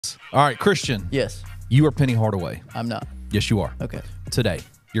All right, Christian. Yes. You are Penny Hardaway. I'm not. Yes, you are. Okay. Today,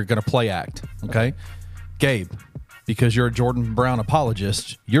 you're going to play act, okay? Gabe, because you're a Jordan Brown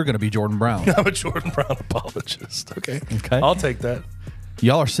apologist, you're going to be Jordan Brown. I'm a Jordan Brown apologist. Okay. Okay. I'll take that.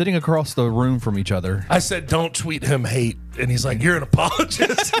 Y'all are sitting across the room from each other. I said, don't tweet him hate. And he's like, you're an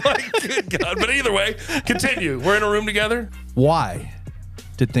apologist. Like, good God. But either way, continue. We're in a room together. Why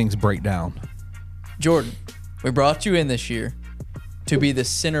did things break down? Jordan, we brought you in this year to be the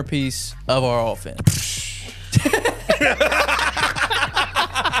centerpiece of our offense.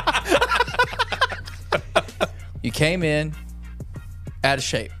 You came in out of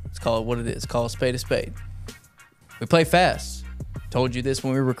shape. Let's call it what it is. Call a spade a spade. We play fast. Told you this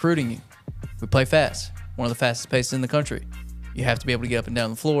when we were recruiting you. We play fast. One of the fastest paces in the country. You have to be able to get up and down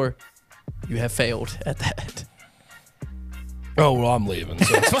the floor. You have failed at that. Oh, well, I'm leaving.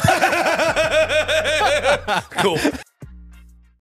 So it's fine. Cool.